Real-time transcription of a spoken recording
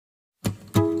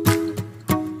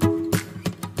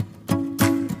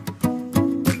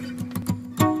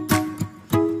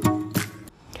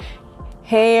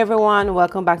Hey everyone,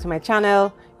 welcome back to my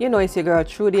channel. You know it's your girl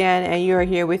Trudian and you're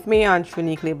here with me on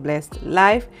Uniquely Blessed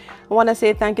Life. I want to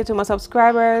say thank you to my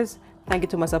subscribers, thank you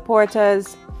to my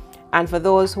supporters, and for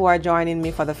those who are joining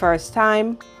me for the first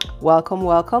time, welcome.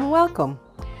 All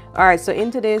right, so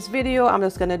in today's video I'm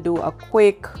just gonna do a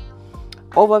quick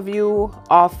overview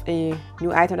of a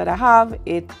new item that I have.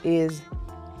 It is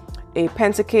a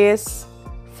pencil case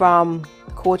from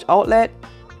COACH outlet.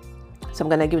 So I'm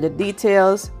gonna give you the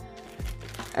details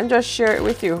and just share it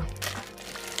with you.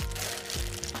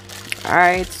 All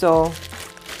right, so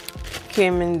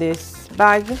came in this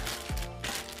bag.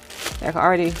 Like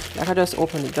I just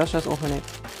opened it. Just open it.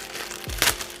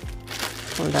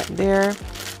 Hold that there.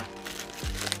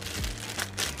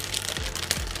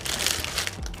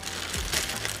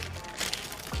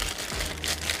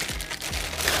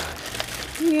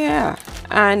 Yeah,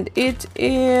 and it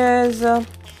is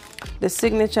the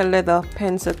signature leather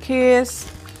pencil case.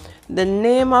 The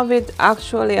name of it,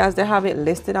 actually, as they have it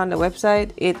listed on the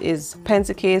website, it is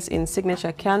pencil case in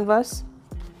signature canvas.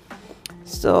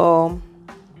 So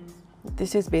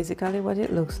this is basically what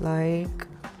it looks like.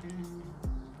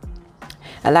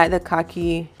 I like the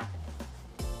khaki,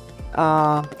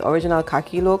 the original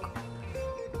khaki look.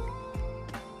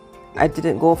 I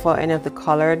didn't go for any of the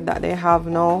colored that they have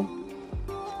now,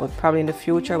 but probably in the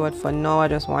future. But for now, I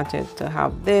just wanted to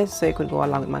have this so it could go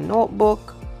along with my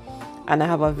notebook. And I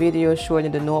have a video showing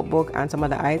you the notebook and some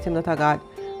of the items that I got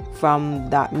from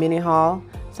that mini haul.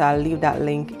 So I'll leave that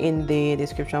link in the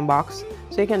description box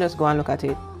so you can just go and look at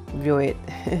it, view it.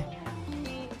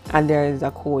 And there is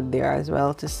a code there as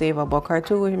well to save a buck or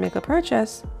two if you make a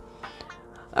purchase.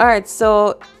 All right,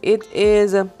 so it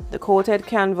is the coated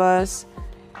canvas,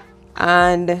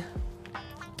 and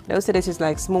they'll say this is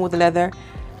like smooth leather.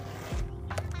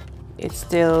 It's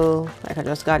still, like I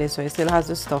just got it, so it still has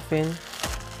the stuffing.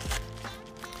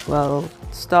 Well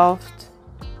stuffed.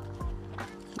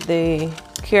 The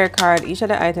care card, each of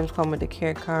the items come with the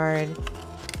care card,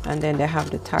 and then they have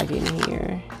the tag in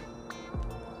here.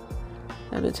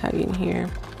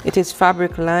 It is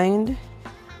fabric lined.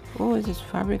 Oh, is this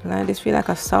fabric lined? This feels like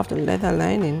a soft leather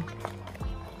lining.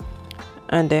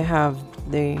 And they have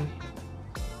the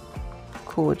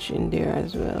COACH in there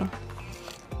as well.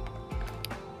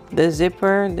 The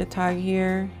zipper, the tag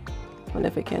here. I wonder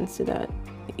if you can see that.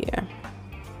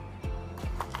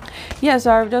 Yeah,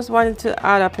 so I just wanted to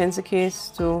add a pencil case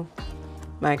to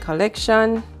my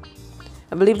collection.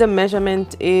 I believe the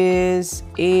measurement is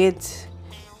 8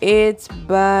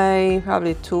 by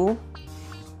probably 2.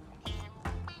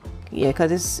 Yeah,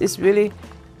 because it's really,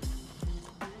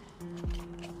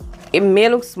 it may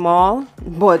look small,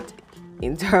 but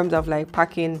in terms of like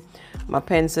packing my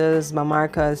pencils, my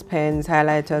markers, pens,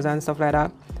 highlighters and stuff like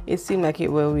that, it seemed like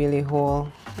it will really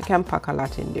hold. I can pack a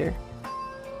lot in there.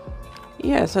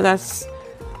 Yeah, so that's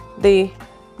the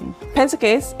pencil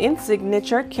case in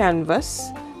signature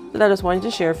canvas that I just wanted to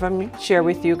share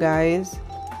with you guys.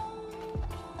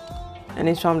 And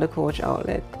it's from the COACH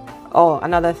outlet. Oh,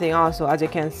 another thing also, as you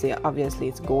can see, obviously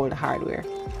it's gold hardware.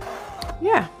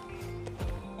 Yeah,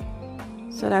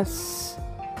 so that's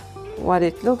what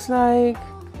it looks like.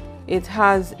 It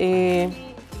has a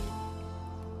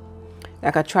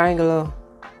like a triangular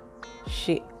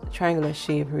shape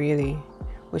really,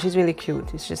 which is really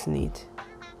cute. It's just neat.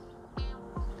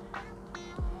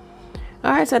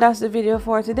 All right, so that's the video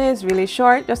for today. It's really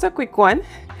short, just a quick one.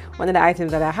 One of the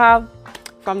items that I have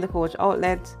from the COACH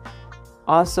outlet.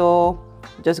 Also,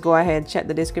 just go ahead, check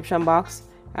the description box.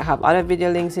 I have other video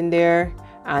links in there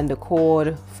and the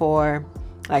code for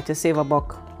like to save a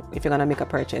buck if you're gonna make a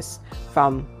purchase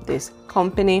from this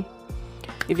company.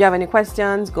 If you have any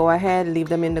questions, go ahead, leave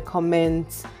them in the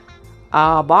comments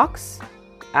box.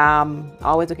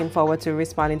 Always looking forward to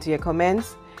responding to your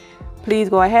comments. Please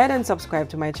go ahead and subscribe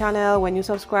to my channel. When you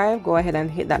subscribe, go ahead and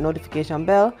hit that notification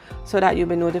bell so that you'll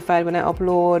be notified when I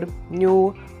upload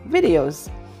new videos.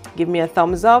 Give me a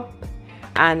thumbs up,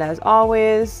 and as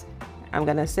always, I'm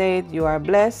gonna say you are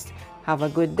blessed. Have a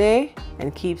good day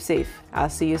and keep safe. I'll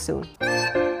see you soon.